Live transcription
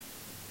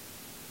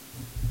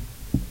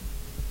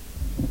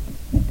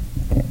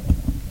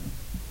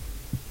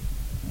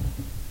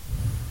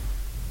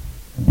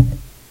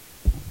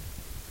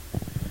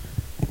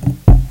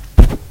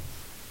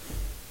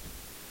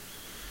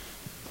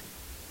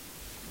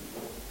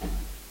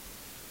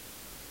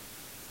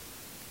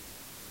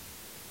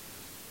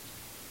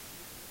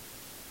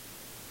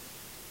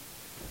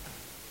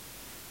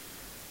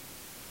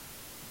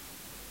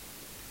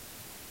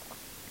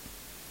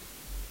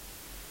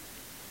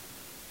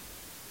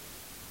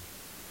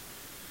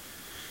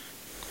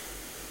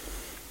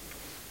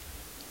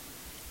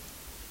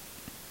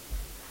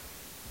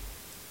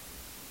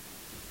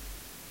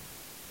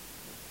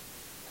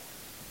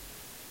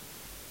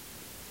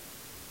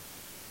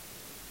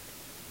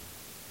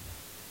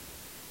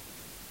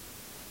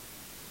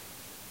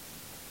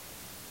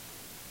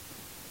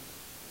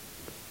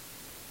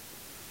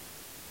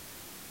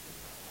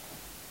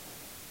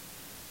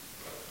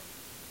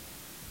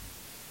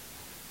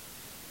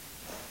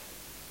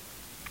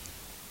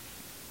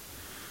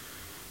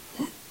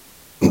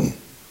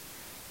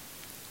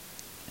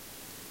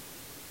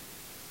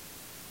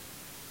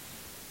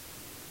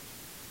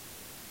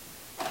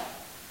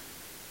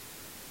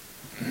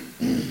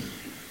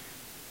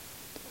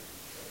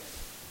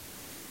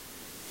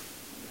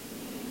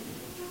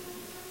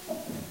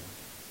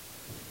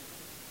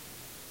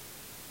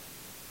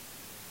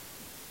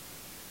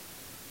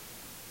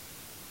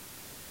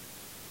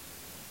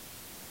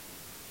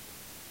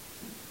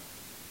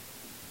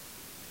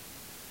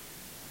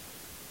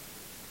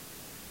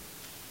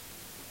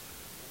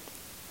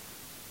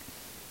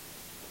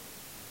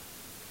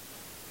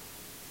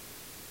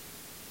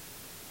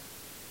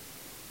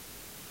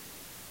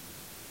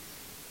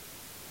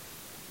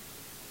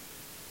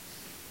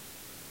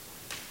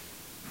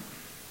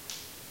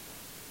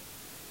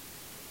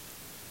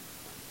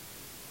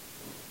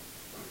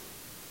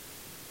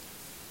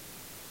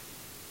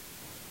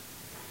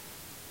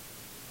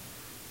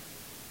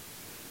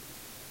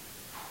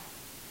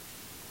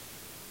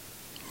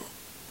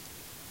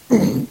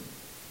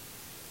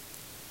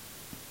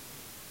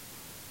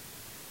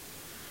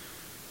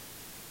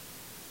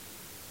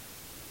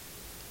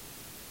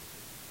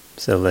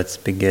So let's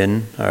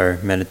begin our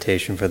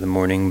meditation for the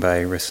morning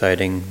by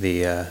reciting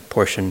the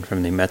portion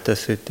from the Metta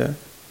Sutta.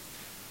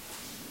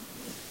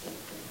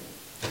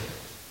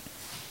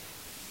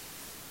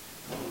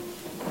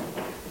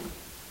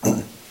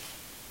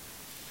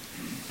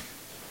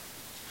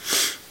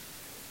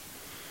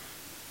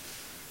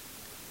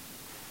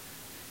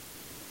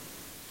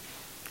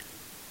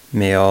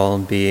 May all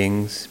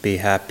beings be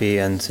happy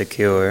and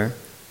secure.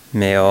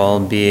 May all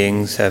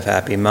beings have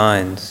happy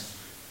minds.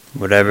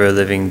 Whatever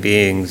living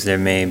beings there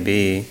may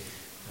be,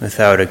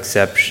 without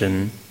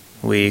exception,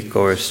 weak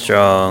or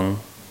strong,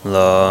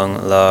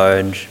 long,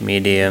 large,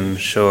 medium,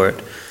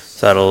 short,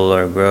 subtle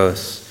or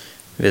gross,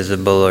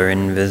 visible or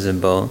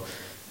invisible,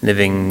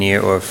 living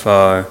near or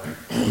far,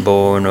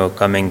 born or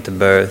coming to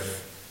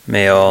birth,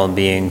 may all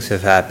beings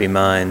have happy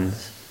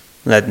minds.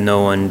 Let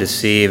no one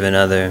deceive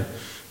another,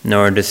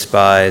 nor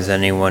despise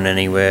anyone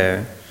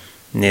anywhere.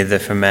 Neither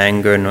from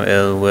anger nor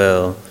ill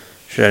will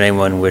should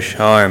anyone wish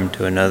harm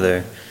to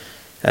another.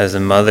 As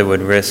a mother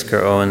would risk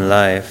her own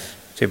life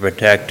to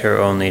protect her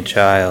only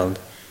child,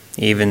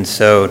 even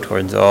so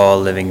towards all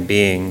living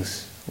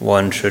beings,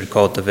 one should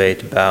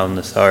cultivate a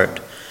boundless heart.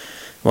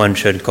 One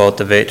should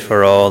cultivate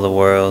for all the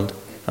world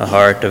a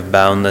heart of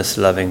boundless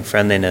loving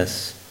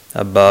friendliness,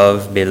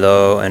 above,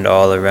 below, and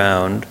all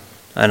around,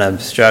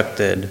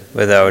 unobstructed,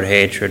 without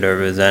hatred or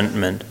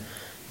resentment,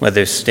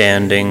 whether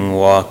standing,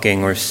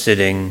 walking, or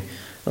sitting,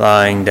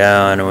 lying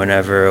down, or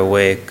whenever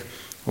awake.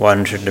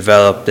 One should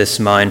develop this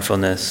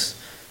mindfulness.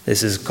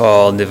 This is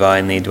called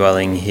divinely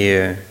dwelling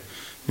here,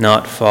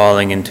 not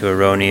falling into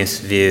erroneous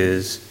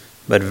views,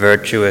 but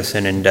virtuous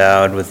and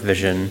endowed with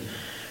vision,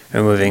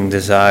 removing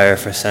desire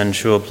for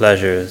sensual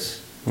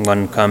pleasures.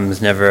 One comes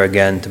never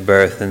again to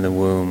birth in the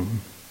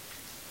womb.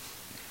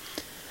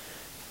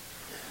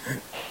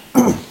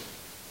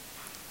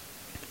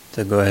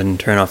 So go ahead and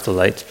turn off the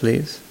lights,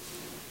 please.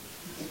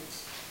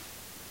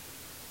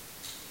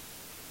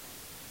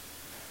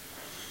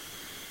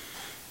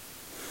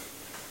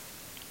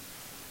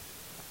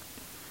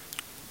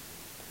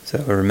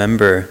 So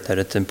remember that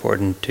it's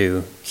important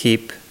to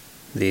keep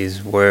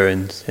these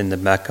words in the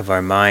back of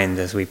our mind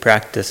as we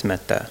practice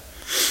metta.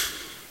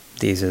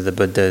 These are the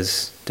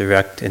Buddha's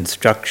direct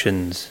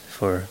instructions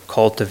for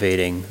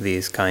cultivating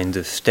these kinds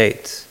of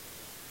states.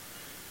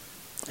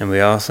 And we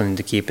also need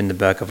to keep in the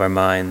back of our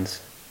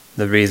minds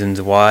the reasons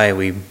why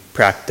we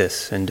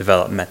practice and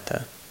develop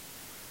metta,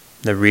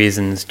 the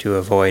reasons to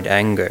avoid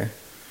anger,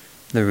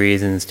 the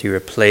reasons to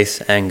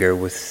replace anger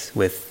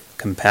with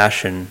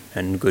compassion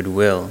and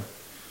goodwill,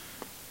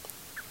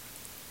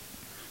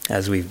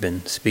 as we've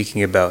been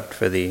speaking about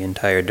for the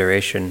entire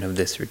duration of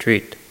this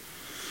retreat.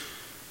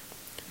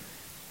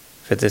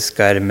 For this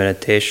guided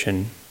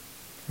meditation,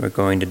 we're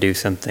going to do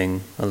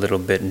something a little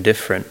bit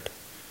different.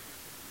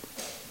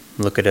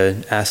 Look at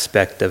an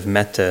aspect of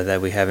metta that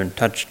we haven't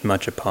touched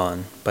much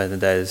upon,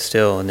 but that is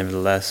still,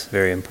 nevertheless,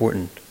 very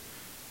important.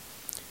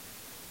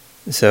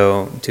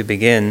 So, to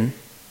begin,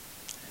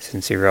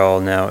 since you're all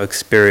now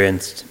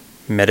experienced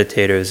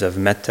meditators of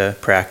metta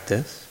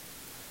practice,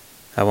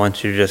 I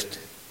want you to just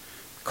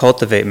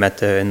cultivate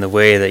metta in the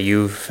way that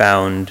you've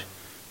found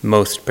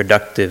most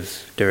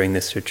productive during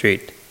this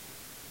retreat.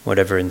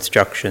 Whatever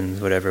instructions,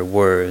 whatever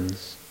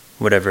words,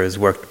 whatever has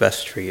worked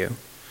best for you.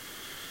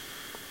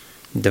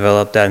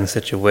 Develop that in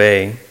such a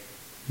way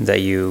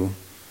that you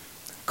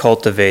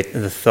cultivate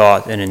the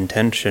thought and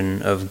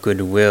intention of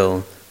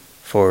goodwill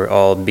for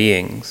all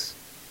beings.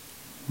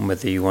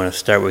 Whether you want to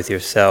start with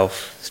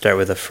yourself, start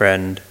with a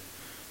friend,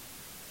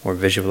 or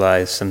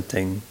visualize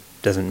something,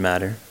 doesn't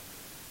matter.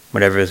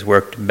 Whatever has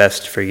worked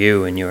best for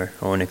you in your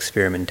own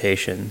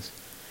experimentations.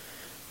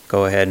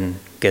 Go ahead and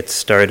get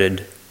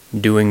started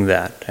doing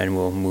that, and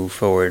we'll move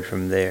forward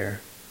from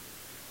there.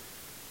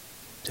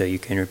 So you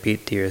can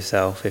repeat to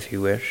yourself if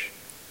you wish.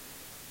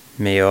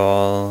 May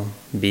all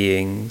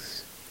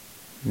beings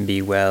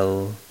be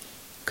well,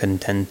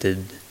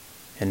 contented,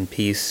 and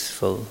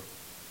peaceful.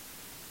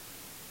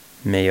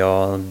 May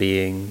all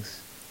beings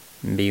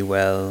be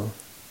well,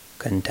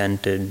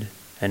 contented,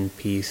 and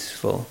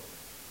peaceful.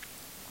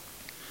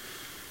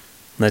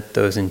 Let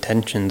those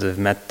intentions of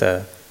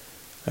metta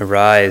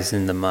arise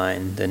in the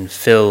mind and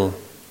fill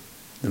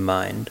the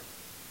mind.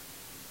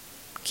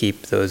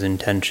 Keep those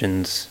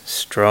intentions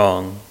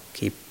strong.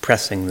 Keep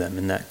pressing them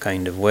in that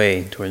kind of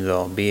way towards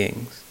all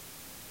beings.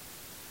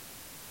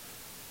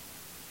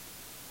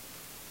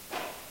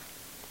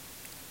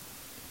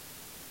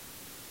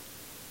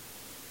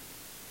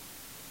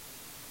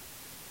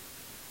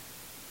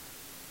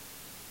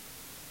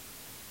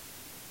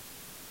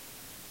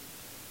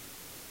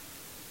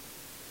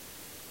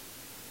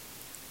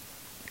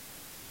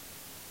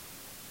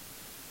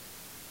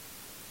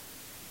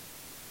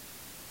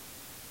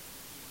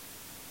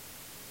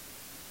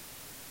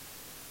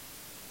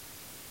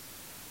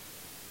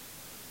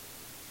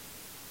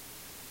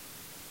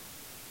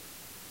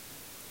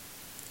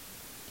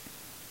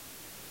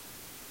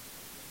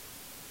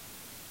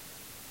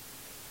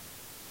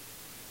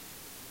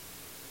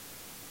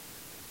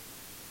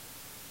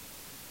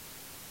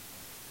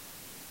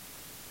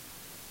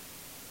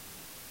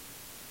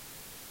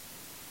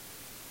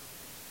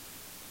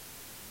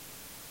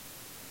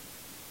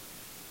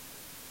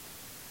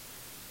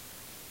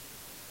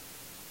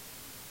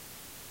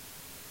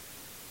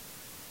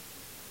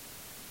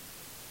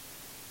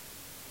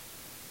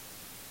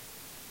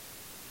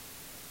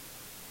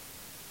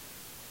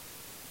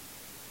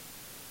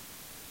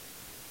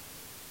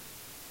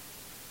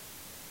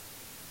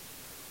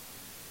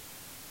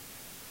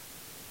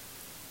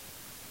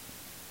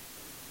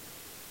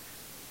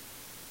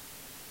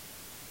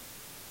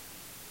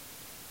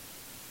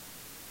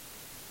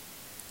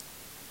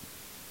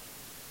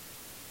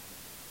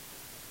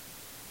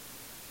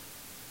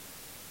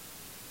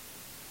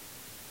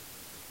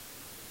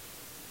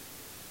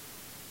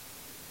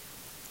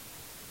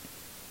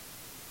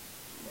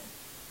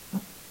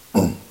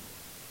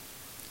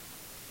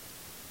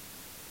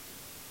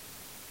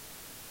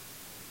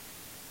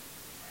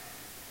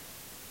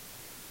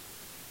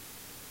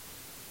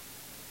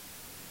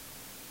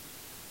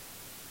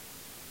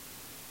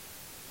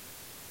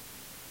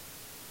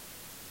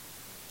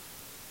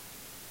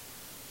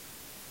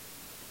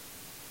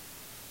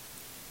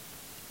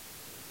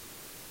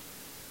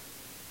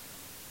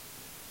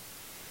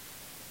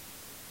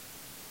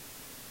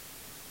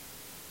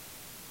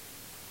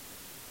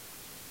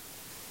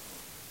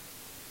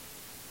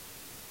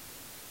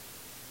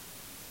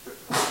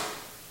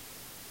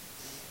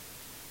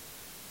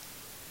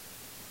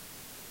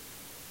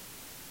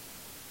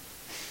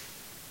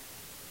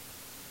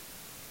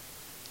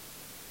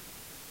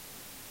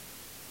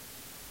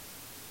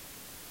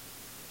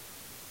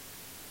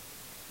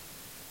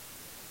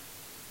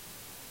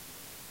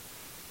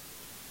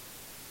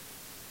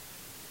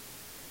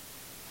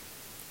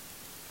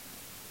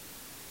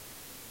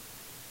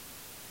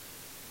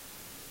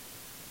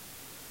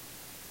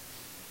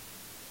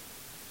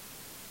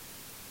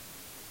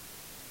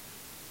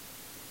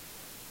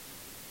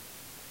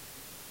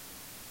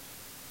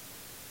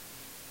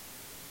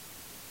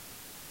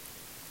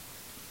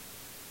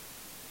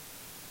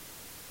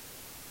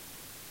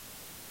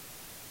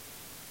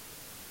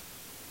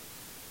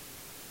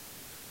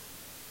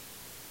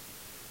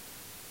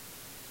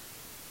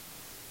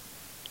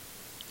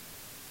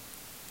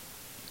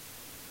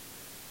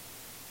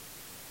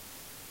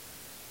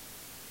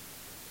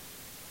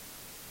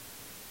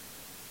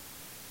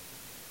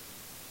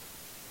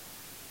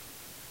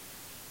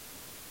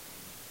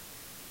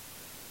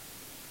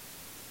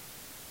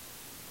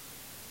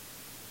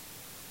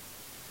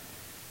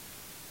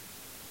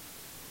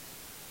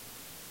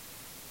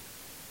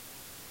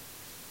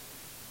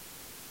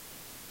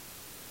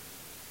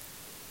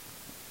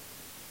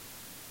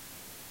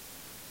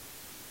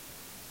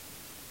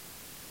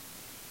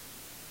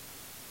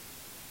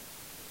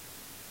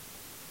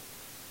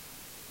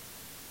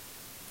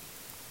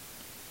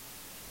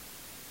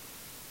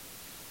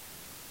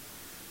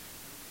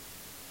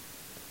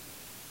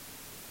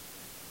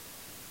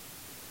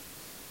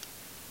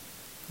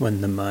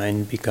 when the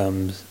mind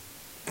becomes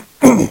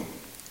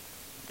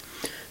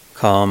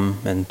calm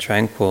and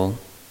tranquil,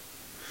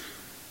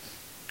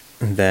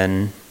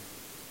 then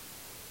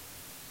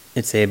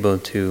it's able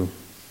to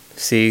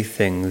see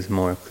things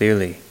more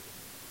clearly.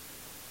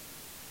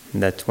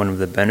 That's one of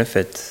the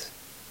benefits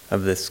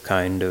of this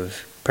kind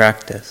of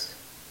practice,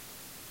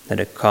 that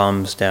it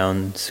calms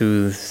down,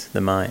 soothes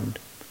the mind,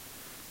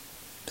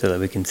 so that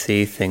we can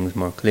see things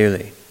more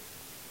clearly.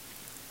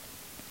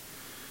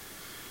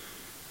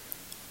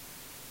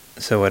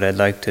 So what I'd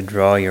like to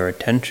draw your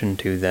attention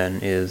to then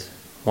is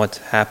what's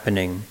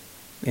happening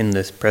in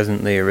this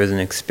presently arisen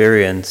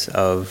experience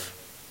of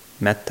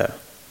metta,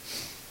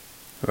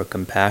 or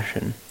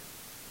compassion,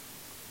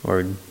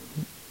 or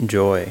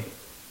joy,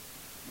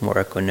 or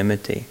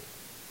equanimity.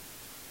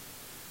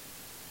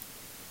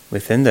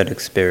 Within that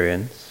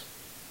experience,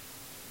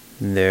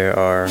 there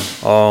are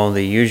all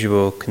the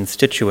usual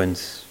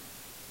constituents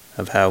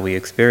of how we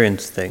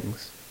experience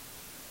things: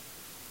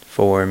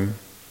 form,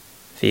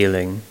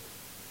 feeling,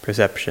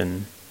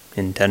 perception,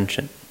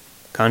 intention,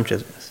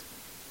 consciousness.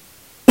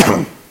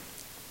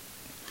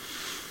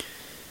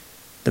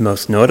 The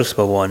most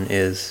noticeable one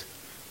is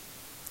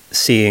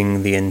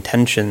seeing the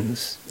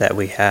intentions that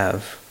we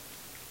have.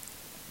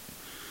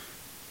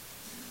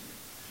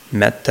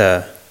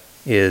 Metta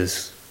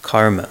is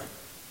karma.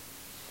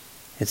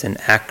 It's an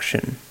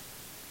action.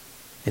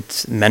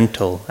 It's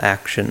mental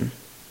action.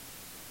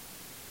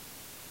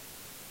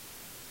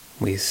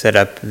 We set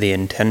up the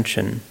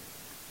intention,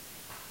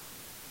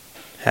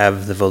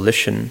 have the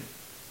volition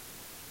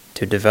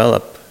to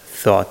develop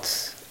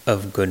thoughts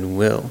of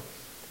goodwill.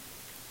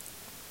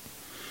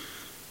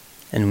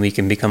 And we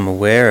can become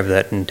aware of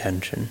that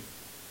intention,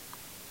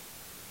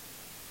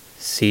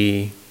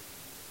 see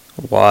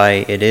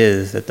why it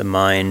is that the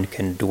mind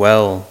can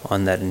dwell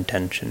on that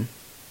intention,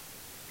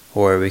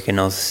 or we can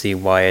also see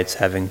why it's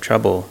having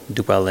trouble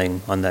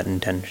dwelling on that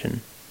intention.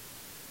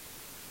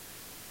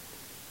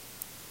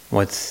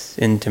 What's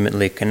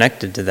intimately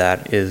connected to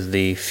that is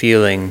the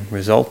feeling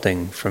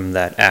resulting from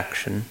that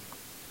action.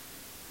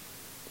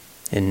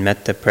 In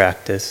metta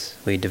practice,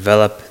 we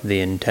develop the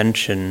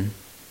intention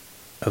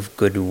of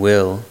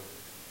goodwill,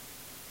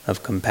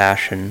 of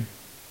compassion,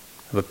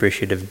 of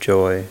appreciative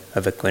joy,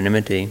 of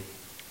equanimity.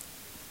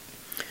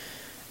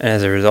 And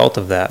as a result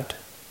of that,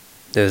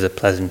 there's a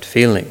pleasant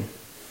feeling.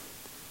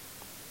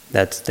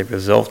 That's the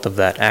result of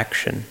that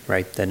action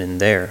right then and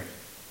there.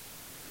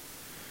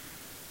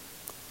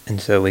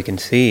 And so we can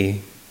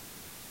see,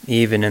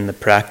 even in the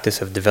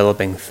practice of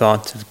developing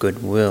thoughts of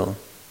goodwill,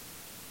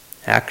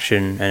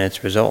 action and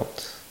its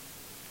results.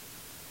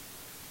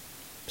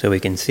 So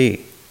we can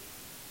see,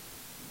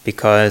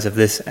 because of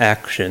this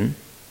action,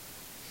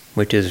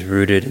 which is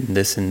rooted in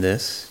this and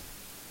this,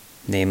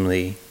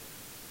 namely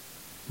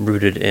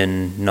rooted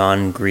in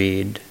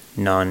non-greed,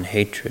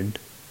 non-hatred,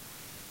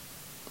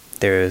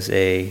 there is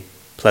a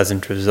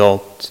pleasant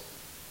result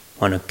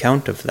on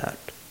account of that.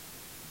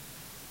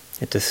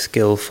 It's a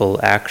skillful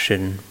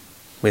action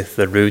with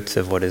the roots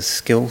of what is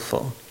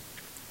skillful.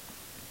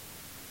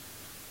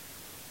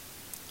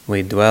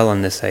 We dwell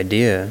on this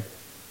idea,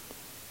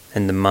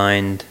 and the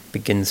mind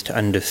begins to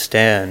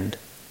understand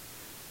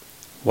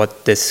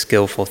what this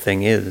skillful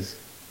thing is,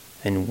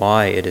 and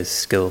why it is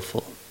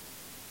skillful,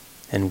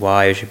 and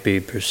why it should be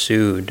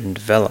pursued and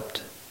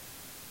developed.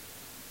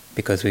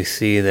 Because we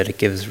see that it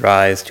gives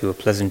rise to a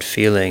pleasant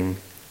feeling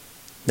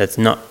that's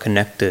not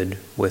connected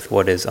with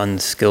what is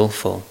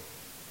unskillful,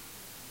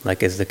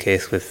 like is the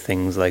case with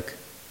things like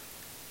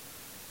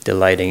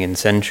delighting in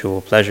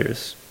sensual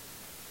pleasures.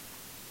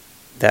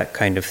 That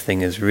kind of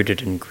thing is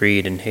rooted in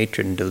greed and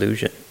hatred and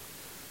delusion.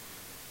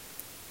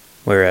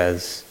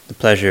 Whereas the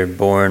pleasure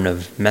born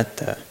of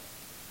metta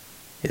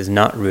is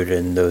not rooted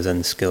in those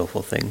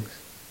unskillful things.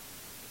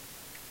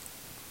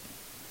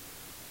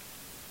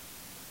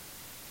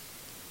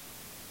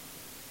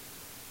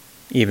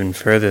 Even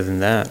further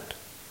than that,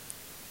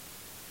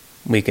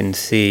 we can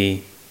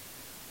see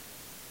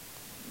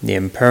the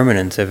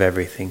impermanence of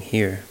everything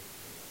here.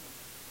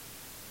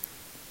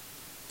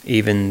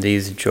 Even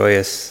these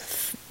joyous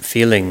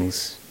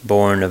feelings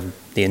born of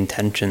the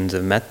intentions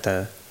of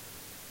metta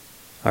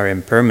are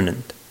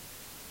impermanent,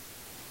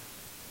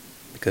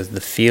 because the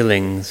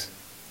feelings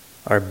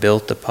are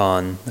built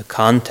upon the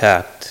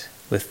contact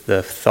with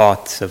the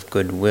thoughts of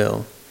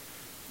goodwill.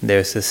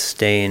 They're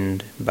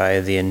sustained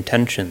by the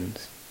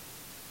intentions.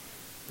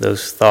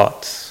 Those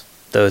thoughts,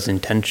 those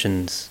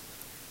intentions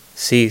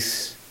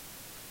cease,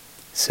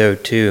 so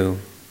too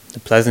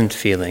the pleasant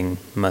feeling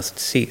must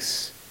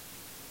cease.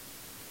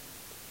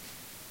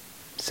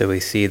 So we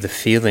see the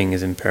feeling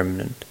is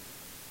impermanent,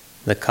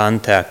 the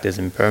contact is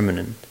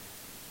impermanent,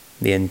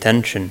 the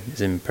intention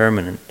is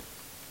impermanent.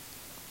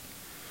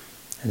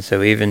 And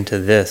so even to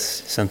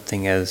this,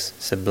 something as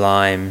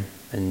sublime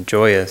and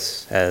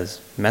joyous as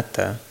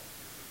metta,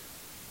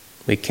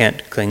 we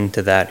can't cling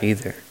to that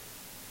either.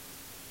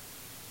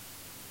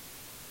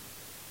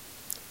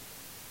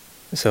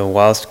 So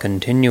whilst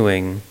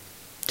continuing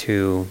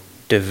to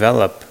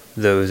develop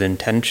those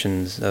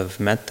intentions of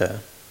metta,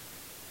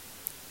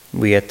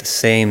 we at the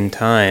same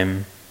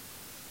time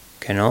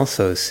can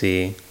also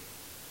see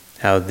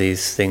how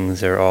these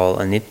things are all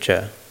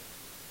anicca,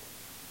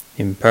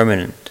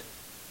 impermanent,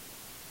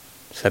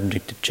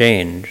 subject to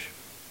change,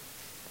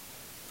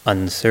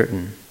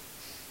 uncertain.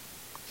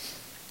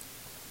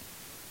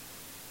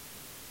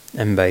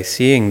 And by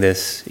seeing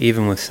this,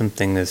 even with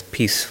something as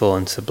peaceful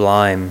and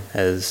sublime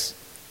as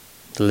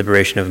the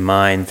liberation of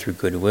mind through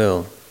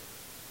goodwill,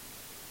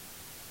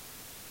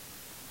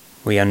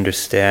 we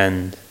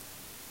understand,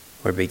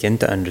 or begin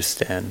to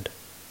understand,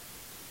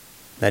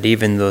 that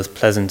even those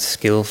pleasant,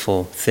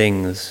 skillful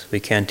things, we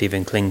can't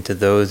even cling to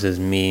those as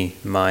me,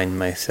 mine,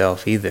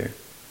 myself either.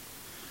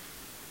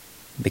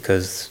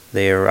 Because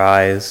they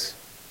arise,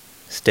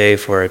 stay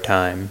for a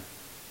time,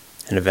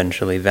 and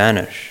eventually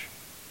vanish,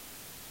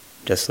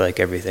 just like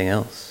everything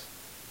else.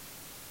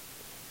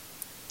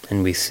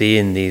 And we see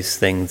in these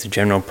things the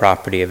general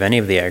property of any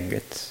of the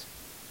aggregates.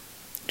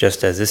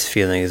 Just as this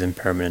feeling is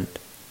impermanent,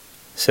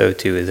 so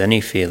too is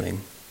any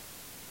feeling.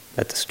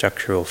 That's a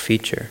structural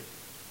feature.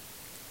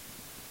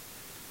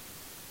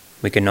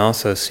 We can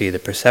also see the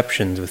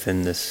perceptions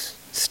within this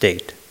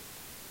state.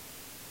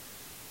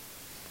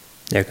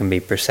 There can be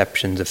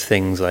perceptions of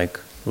things like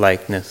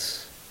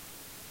lightness,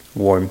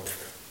 warmth,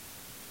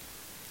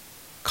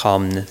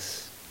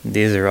 calmness.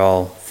 These are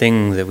all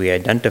things that we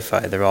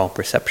identify. They're all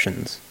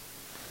perceptions.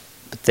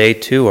 But they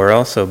too are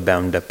also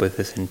bound up with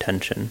this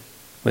intention,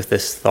 with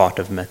this thought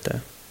of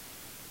metta.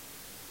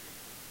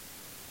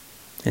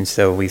 And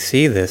so we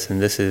see this,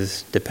 and this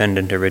is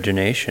dependent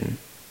origination.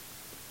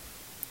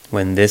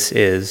 When this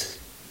is,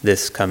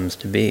 this comes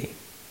to be.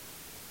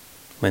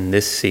 When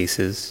this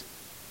ceases,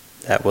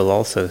 that will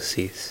also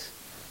cease.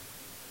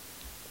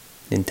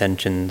 The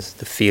intentions,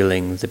 the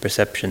feelings, the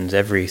perceptions,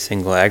 every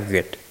single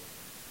aggregate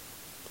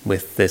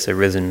with this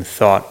arisen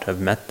thought of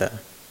metta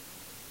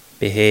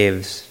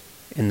behaves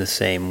in the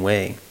same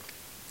way.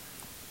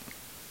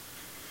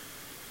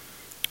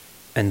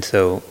 And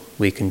so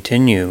we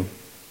continue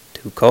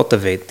to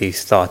cultivate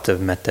these thoughts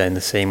of metta in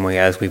the same way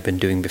as we've been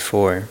doing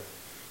before.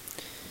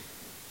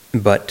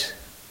 But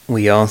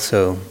we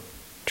also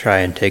try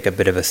and take a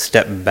bit of a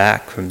step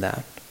back from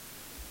that.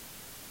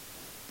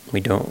 We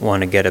don't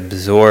want to get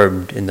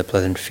absorbed in the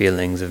pleasant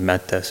feelings of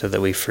metta so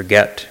that we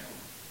forget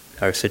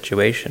our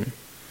situation.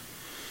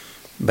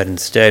 But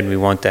instead we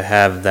want to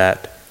have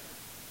that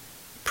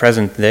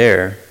present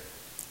there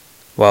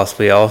whilst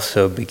we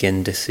also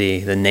begin to see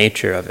the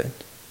nature of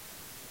it.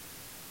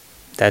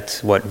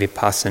 That's what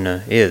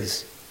vipassana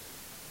is.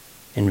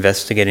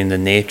 Investigating the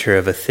nature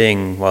of a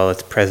thing while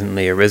it's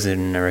presently arisen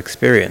in our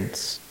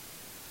experience.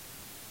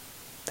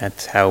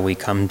 That's how we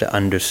come to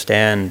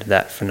understand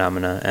that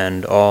phenomena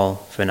and all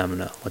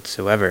phenomena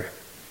whatsoever.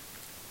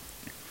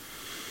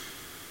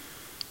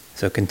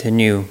 So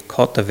continue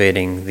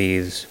cultivating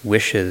these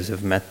wishes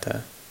of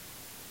metta,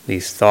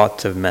 these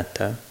thoughts of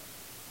metta,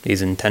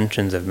 these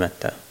intentions of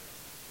metta,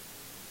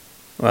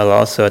 while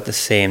also at the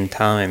same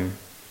time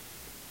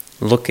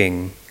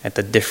looking at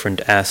the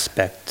different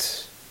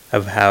aspects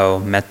of how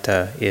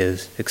metta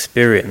is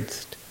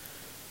experienced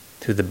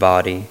through the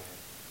body,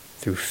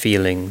 through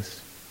feelings,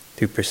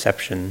 through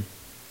perception,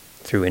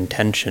 through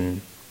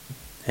intention,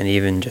 and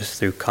even just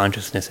through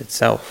consciousness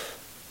itself.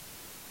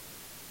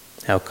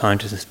 How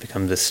consciousness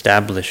becomes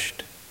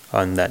established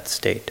on that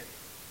state,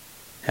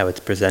 how it's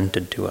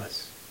presented to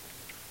us.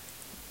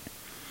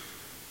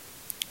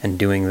 And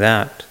doing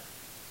that,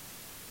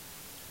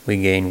 we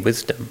gain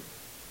wisdom,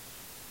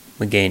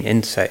 we gain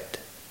insight,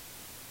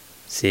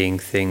 seeing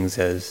things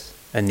as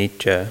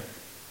anicca,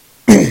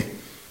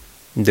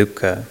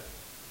 dukkha,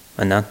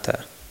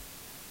 anatta,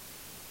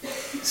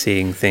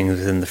 seeing things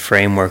within the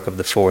framework of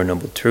the Four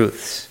Noble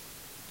Truths,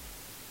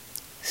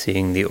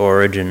 seeing the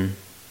origin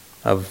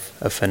of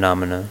a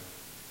phenomena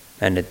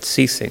and its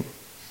ceasing,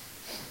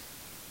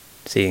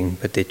 seeing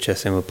paticca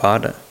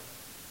samuppada.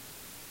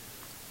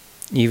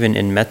 Even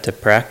in metta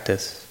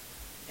practice,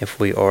 if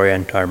we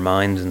orient our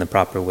minds in the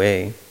proper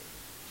way,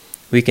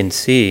 we can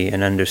see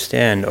and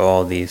understand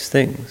all these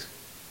things.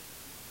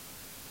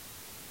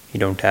 You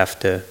don't have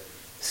to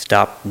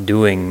stop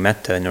doing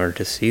metta in order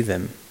to see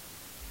them.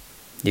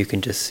 You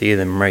can just see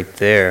them right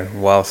there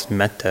whilst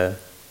metta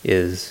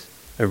is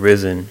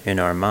arisen in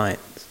our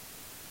minds.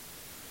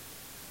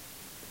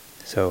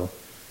 So,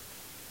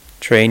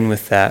 train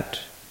with that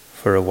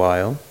for a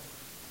while.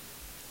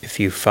 If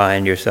you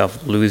find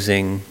yourself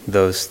losing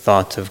those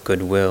thoughts of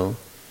goodwill,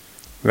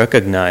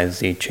 recognize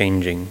the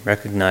changing,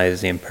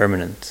 recognize the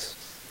impermanence.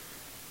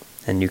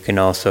 And you can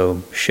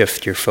also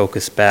shift your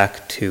focus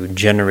back to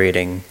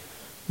generating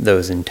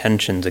those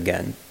intentions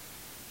again.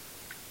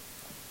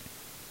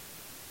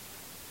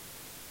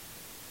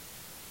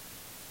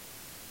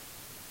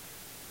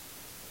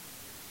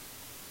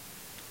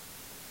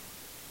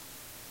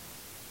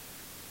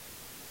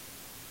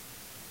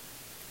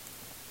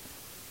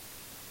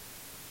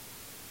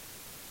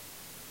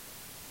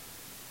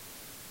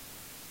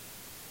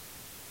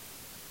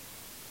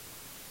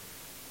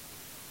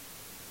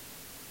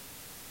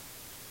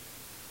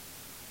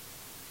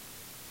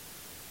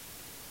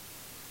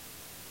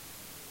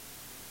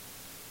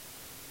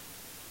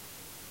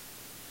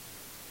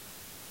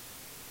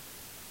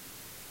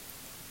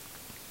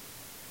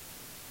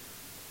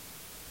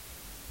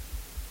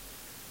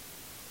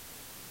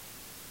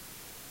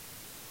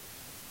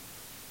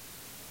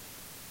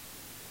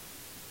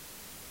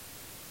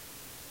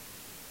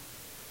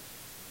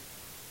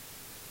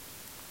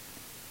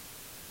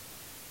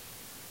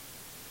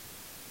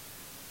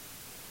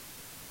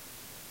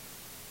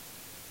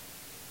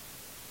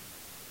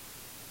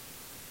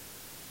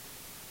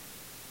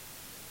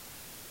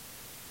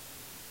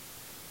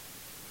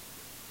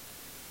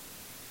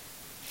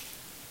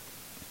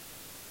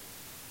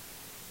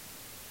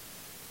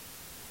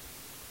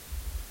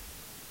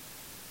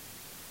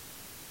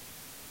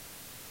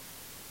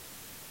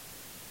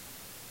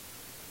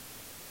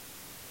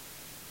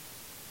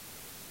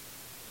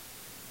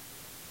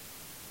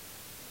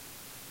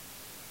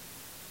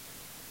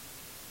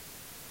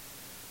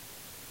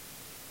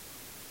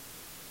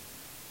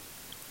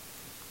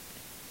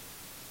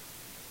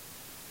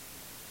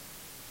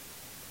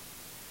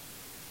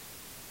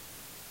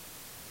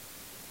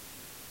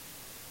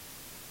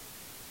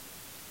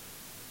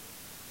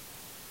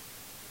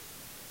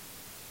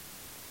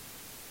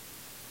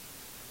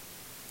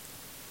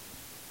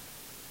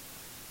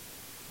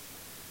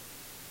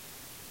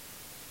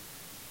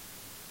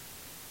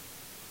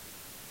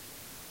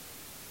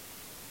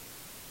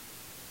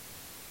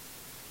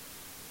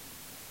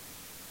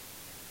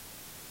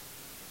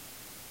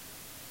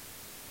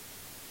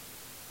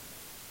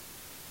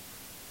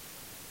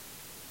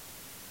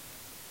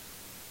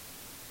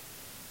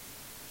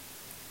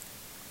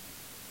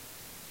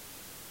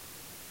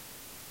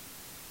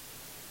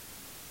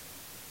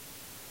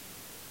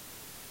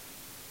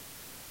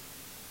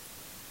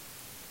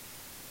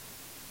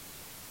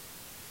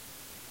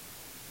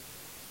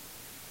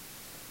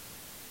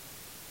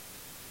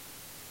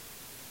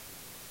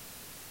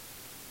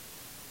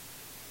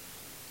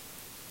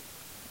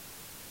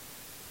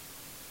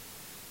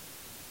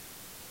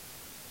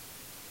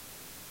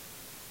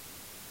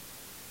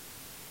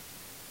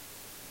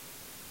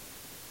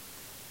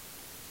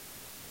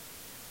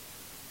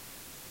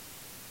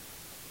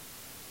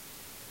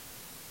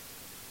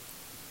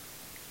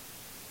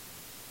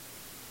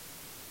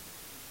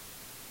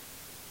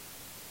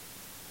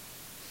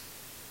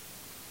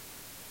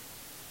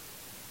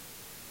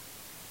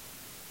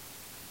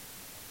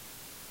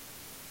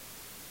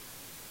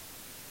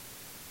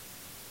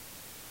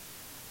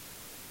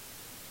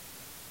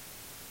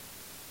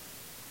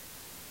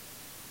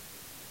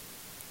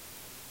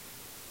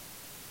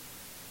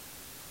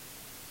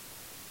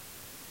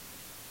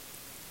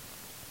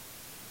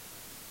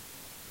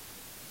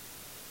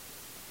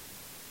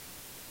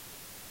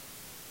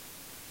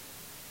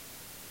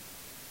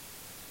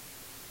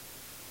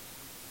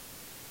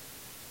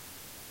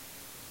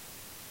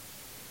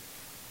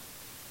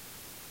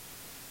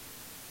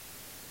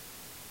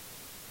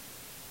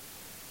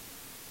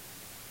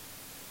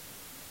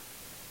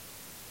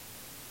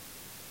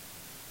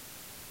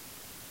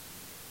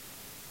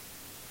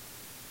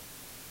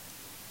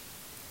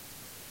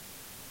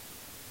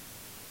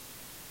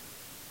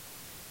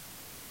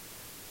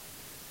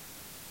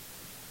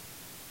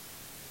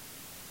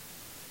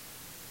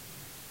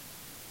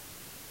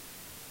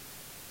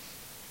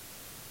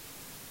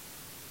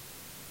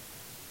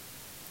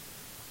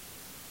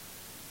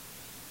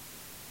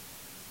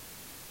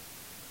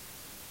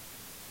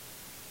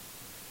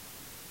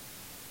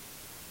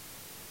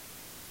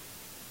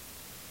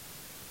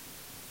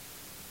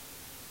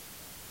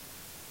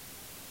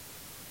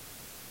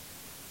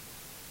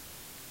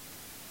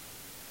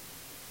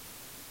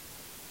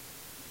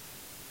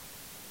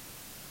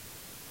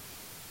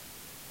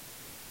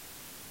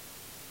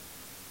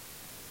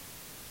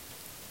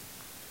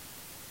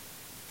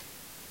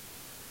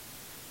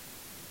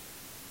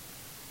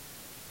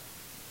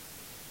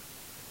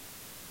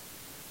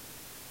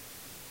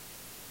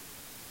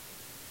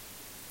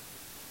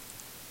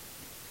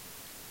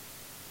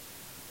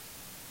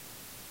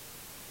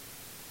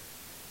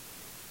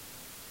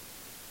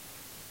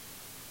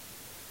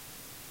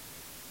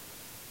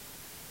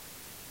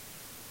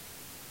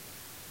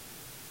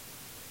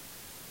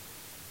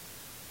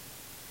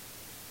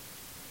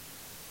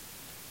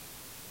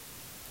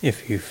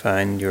 If you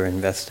find your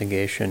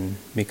investigation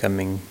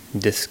becoming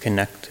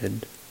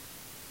disconnected,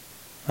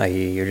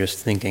 i.e. you're just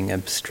thinking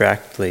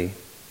abstractly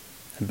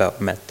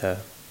about metta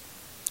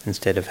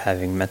instead of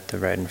having metta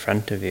right in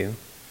front of you,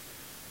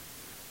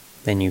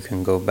 then you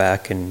can go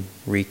back and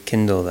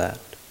rekindle that.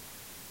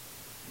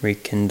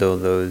 Rekindle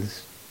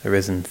those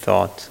arisen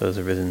thoughts, those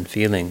arisen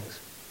feelings.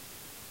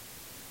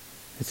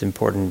 It's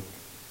important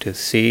to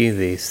see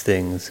these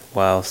things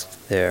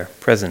whilst they're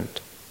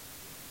present.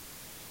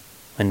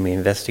 When we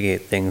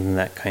investigate things in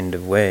that kind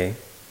of way,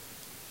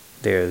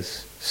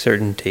 there's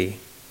certainty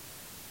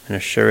and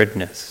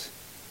assuredness,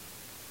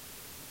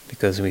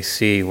 because we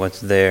see what's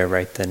there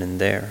right then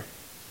and there.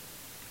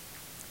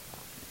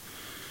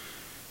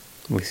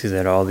 We see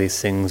that all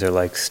these things are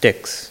like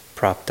sticks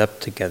propped up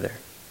together.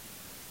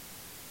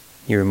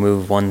 You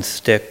remove one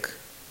stick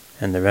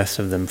and the rest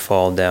of them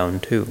fall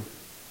down too.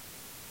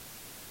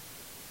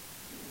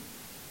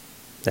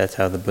 That's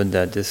how the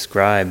Buddha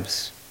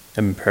describes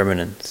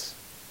impermanence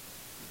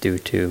due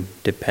to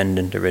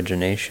dependent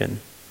origination.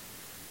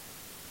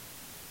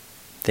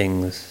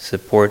 Things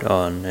support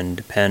on and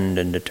depend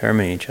and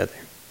determine each other.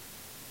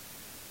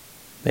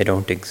 They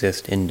don't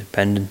exist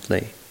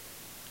independently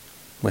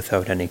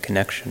without any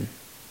connection.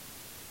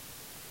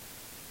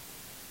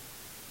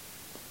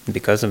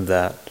 Because of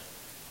that,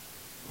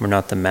 we're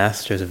not the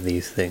masters of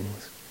these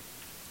things.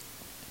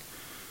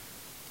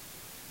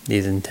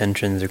 These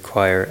intentions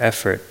require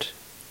effort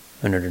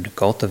in order to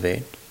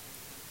cultivate.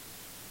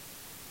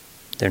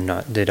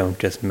 They don't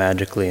just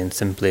magically and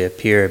simply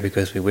appear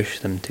because we wish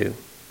them to.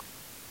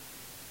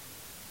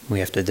 We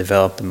have to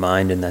develop the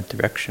mind in that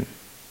direction.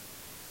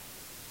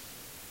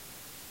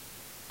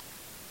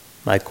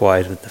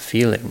 Likewise with the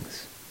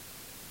feelings.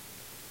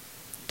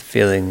 The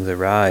feelings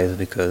arise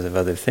because of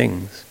other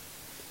things.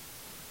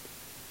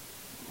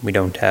 We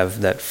don't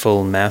have that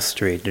full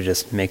mastery to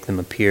just make them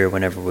appear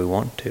whenever we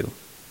want to.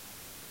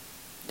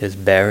 There's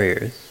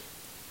barriers.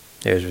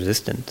 There's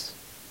resistance.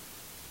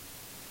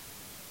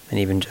 And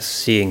even just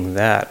seeing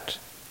that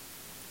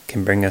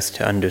can bring us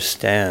to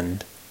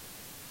understand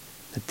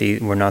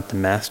that we're not the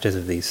masters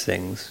of these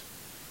things.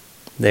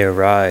 They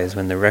arise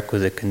when the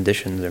requisite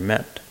conditions are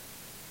met.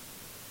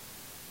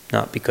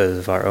 Not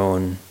because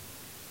of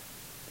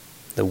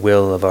the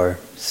will of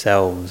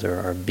ourselves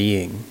or our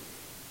being,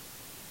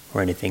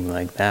 or anything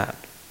like that.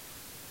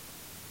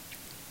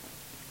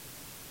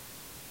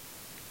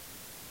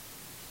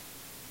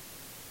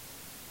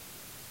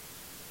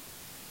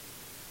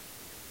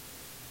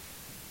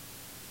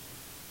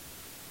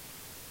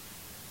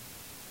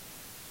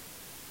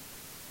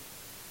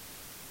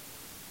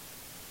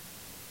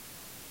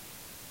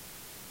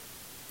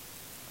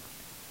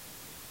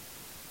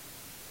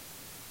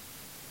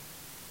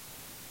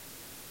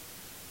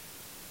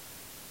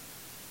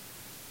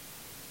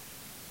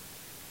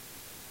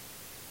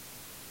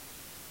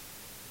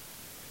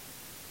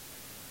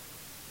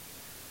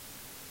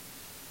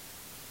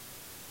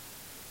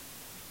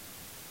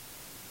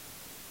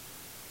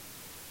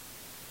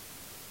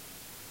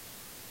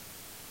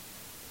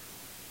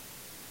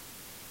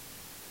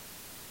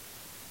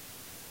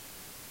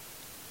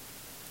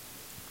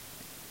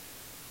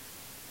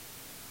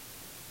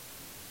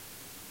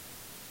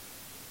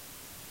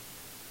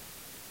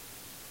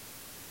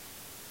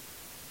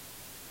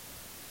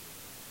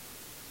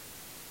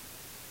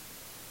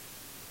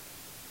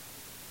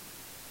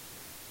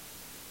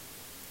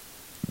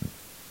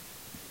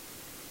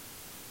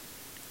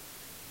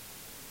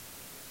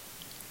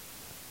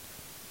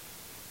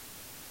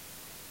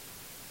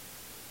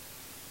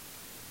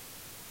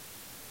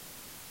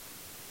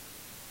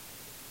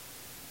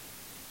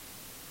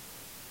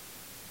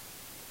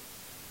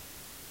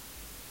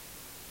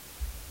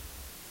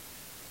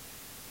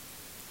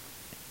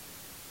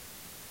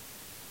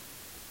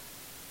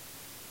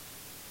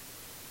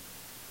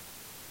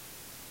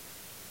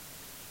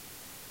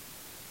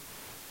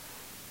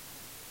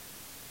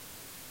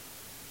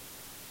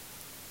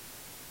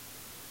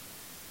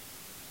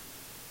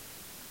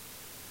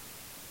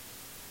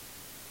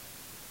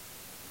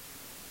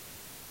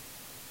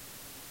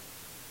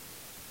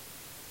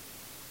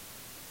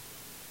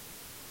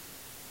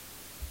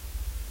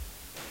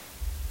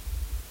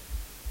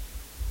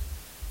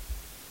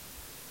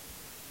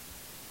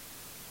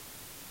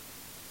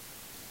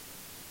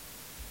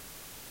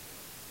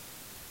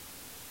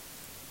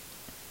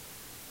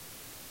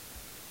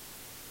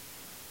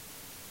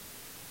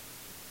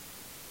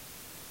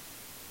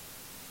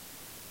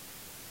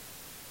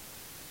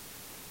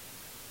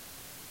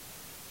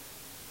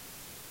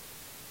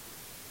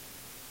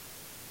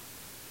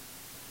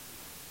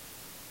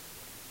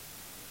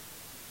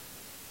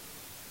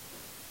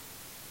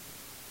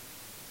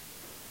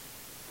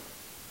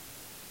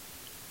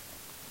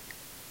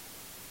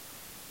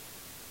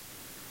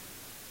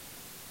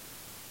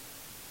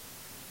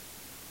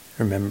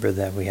 Remember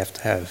that we have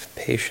to have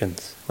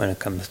patience when it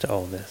comes to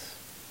all this.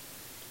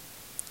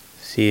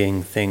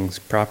 Seeing things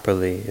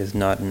properly is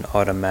not an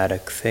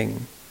automatic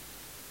thing.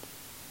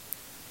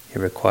 It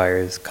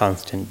requires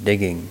constant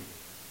digging,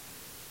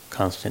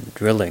 constant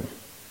drilling.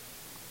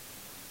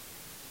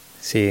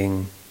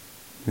 seeing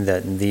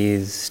that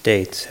these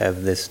states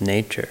have this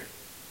nature,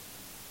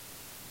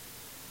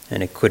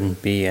 and it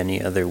couldn't be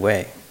any other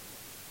way.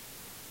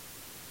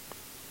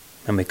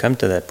 When we come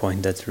to that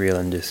point, that's real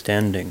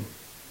understanding,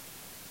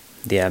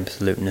 the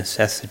absolute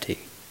necessity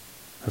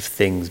of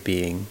things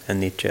being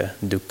anicca,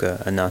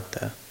 dukkha,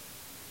 anatta.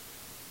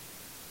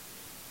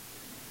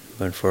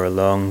 But for a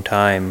long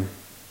time,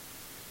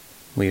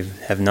 we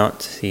have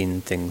not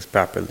seen things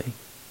properly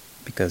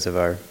because of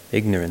our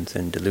ignorance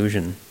and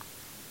delusion.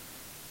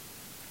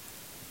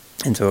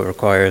 And so it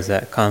requires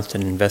that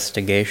constant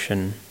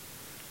investigation,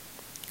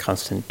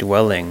 constant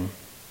dwelling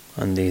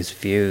on these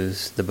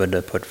views the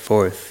Buddha put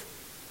forth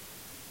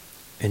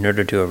in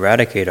order to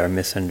eradicate our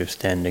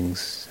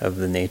misunderstandings of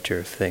the nature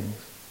of things.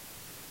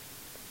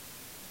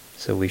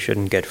 So we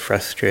shouldn't get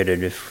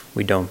frustrated if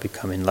we don't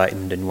become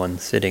enlightened in one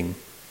sitting.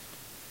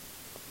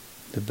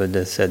 The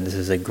Buddha said this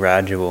is a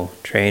gradual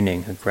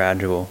training, a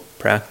gradual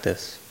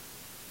practice.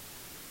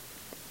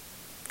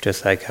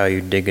 Just like how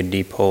you dig a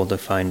deep hole to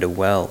find a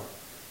well.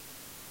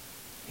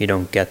 You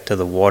don't get to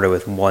the water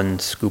with one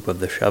scoop of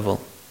the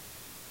shovel.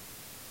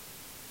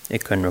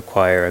 It can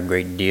require a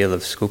great deal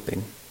of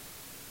scooping.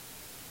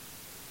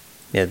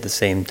 Yet at the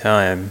same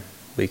time,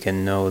 we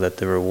can know that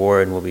the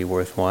reward will be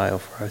worthwhile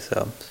for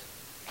ourselves.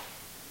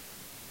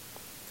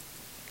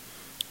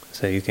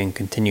 So you can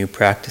continue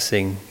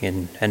practicing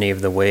in any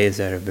of the ways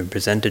that have been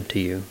presented to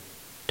you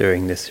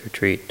during this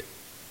retreat,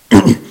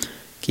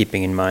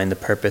 keeping in mind the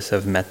purpose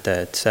of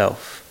metta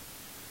itself.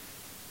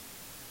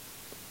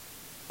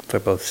 For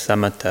both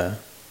samatha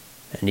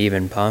and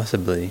even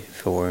possibly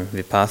for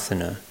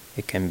vipassana,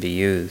 it can be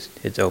used.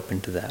 It's open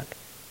to that.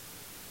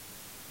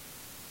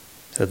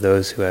 So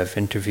those who have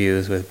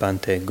interviews with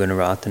Bhante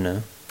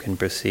Gunaratana can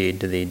proceed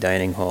to the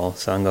dining hall,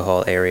 Sangha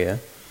hall area.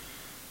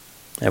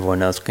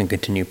 Everyone else can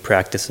continue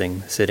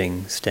practicing,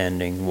 sitting,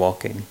 standing,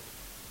 walking,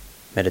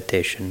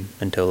 meditation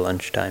until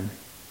lunchtime.